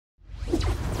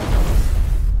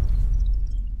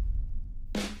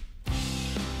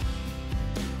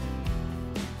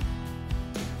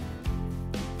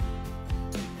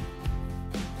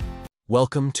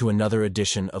Welcome to another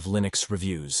edition of Linux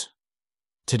Reviews.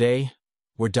 Today,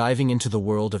 we're diving into the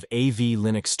world of AV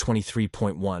Linux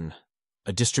 23.1,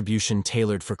 a distribution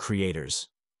tailored for creators,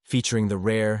 featuring the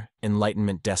rare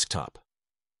Enlightenment desktop.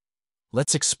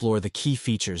 Let's explore the key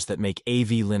features that make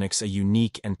AV Linux a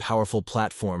unique and powerful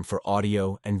platform for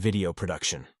audio and video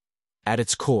production. At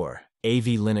its core,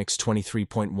 AV Linux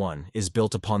 23.1 is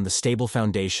built upon the stable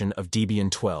foundation of Debian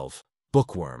 12,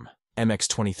 Bookworm,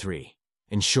 MX23.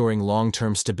 Ensuring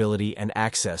long-term stability and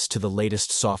access to the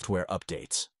latest software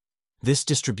updates. This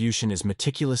distribution is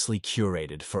meticulously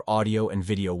curated for audio and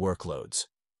video workloads,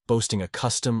 boasting a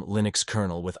custom Linux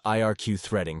kernel with IRQ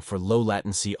threading for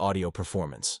low-latency audio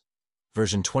performance.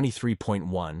 Version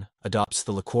 23.1 adopts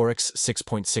the Liquorix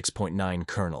 6.6.9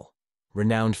 kernel,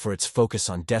 renowned for its focus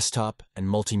on desktop and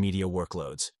multimedia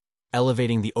workloads,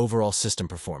 elevating the overall system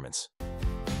performance.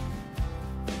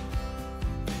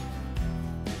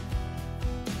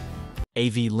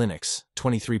 AV Linux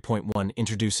 23.1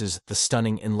 introduces the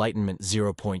stunning Enlightenment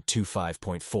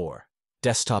 0.25.4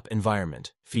 desktop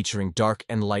environment, featuring dark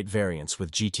and light variants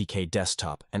with GTK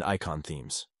desktop and icon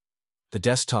themes. The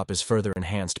desktop is further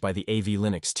enhanced by the AV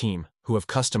Linux team, who have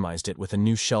customized it with a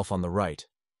new shelf on the right,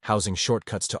 housing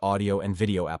shortcuts to audio and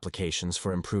video applications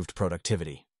for improved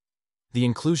productivity. The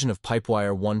inclusion of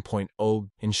Pipewire 1.0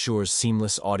 ensures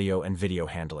seamless audio and video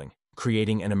handling,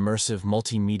 creating an immersive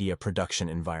multimedia production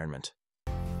environment.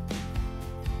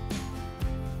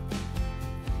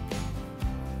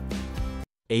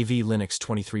 AV Linux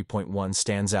 23.1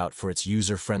 stands out for its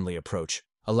user-friendly approach,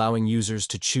 allowing users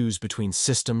to choose between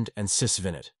systemed and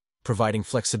sysvinit, providing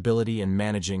flexibility in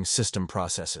managing system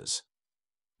processes.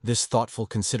 This thoughtful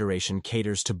consideration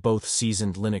caters to both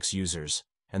seasoned Linux users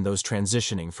and those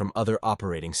transitioning from other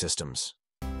operating systems.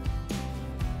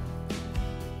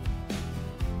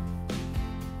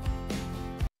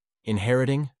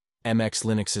 Inheriting MX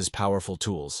Linux's powerful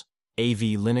tools,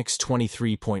 AV Linux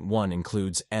 23.1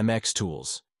 includes MX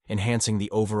tools, enhancing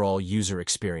the overall user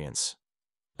experience.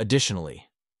 Additionally,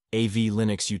 AV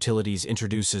Linux Utilities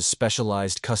introduces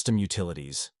specialized custom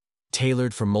utilities,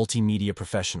 tailored for multimedia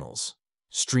professionals,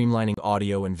 streamlining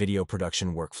audio and video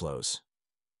production workflows.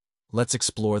 Let's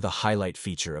explore the highlight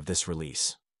feature of this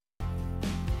release.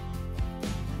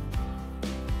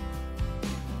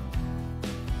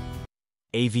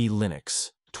 AV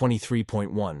Linux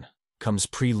 23.1 comes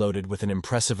preloaded with an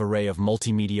impressive array of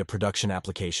multimedia production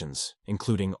applications,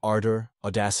 including Ardor,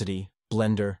 Audacity,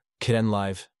 Blender,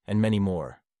 Kdenlive, and many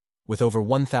more. With over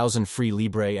 1,000 free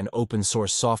Libre and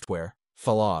open-source software,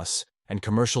 FLOSS, and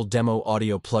commercial demo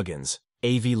audio plugins,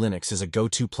 AV Linux is a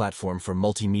go-to platform for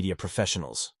multimedia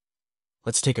professionals.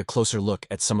 Let's take a closer look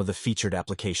at some of the featured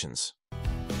applications.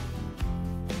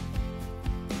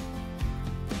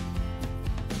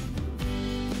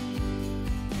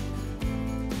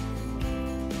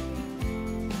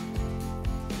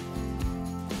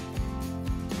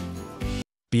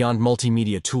 Beyond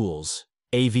multimedia tools,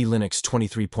 AV Linux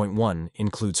 23.1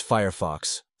 includes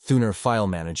Firefox, Thuner File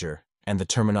Manager, and the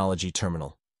Terminology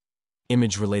Terminal.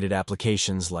 Image-related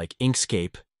applications like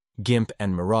Inkscape, GIMP,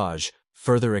 and Mirage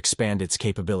further expand its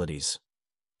capabilities.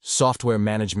 Software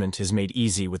management is made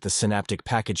easy with the Synaptic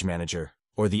Package Manager,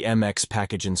 or the MX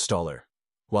Package Installer.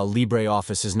 While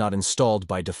LibreOffice is not installed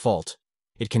by default,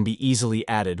 it can be easily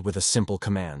added with a simple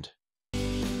command.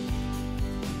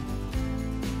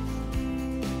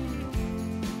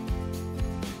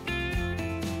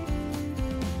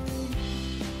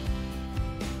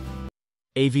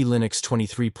 AV Linux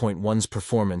 23.1's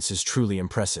performance is truly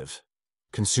impressive,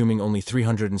 consuming only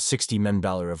 360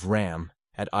 MB of RAM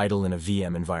at idle in a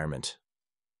VM environment.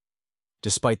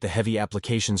 Despite the heavy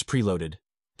applications preloaded,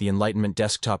 the Enlightenment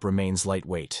desktop remains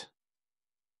lightweight.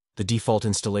 The default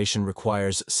installation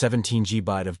requires 17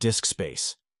 GB of disk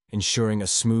space, ensuring a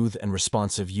smooth and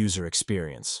responsive user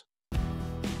experience.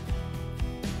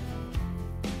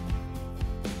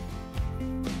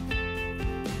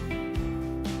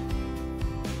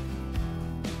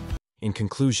 In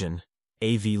conclusion,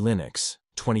 AV Linux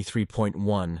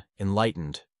 23.1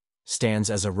 Enlightened stands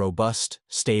as a robust,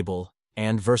 stable,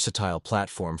 and versatile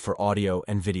platform for audio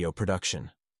and video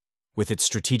production. With its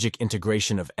strategic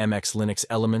integration of MX Linux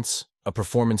elements, a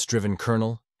performance-driven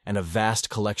kernel, and a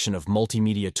vast collection of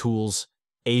multimedia tools,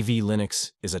 AV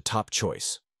Linux is a top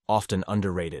choice, often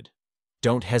underrated.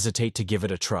 Don't hesitate to give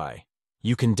it a try.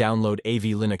 You can download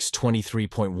AV Linux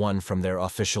 23.1 from their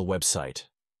official website.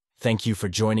 Thank you for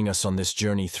joining us on this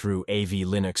journey through AV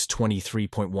Linux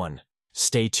 23.1.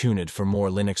 Stay tuned for more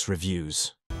Linux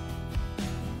reviews.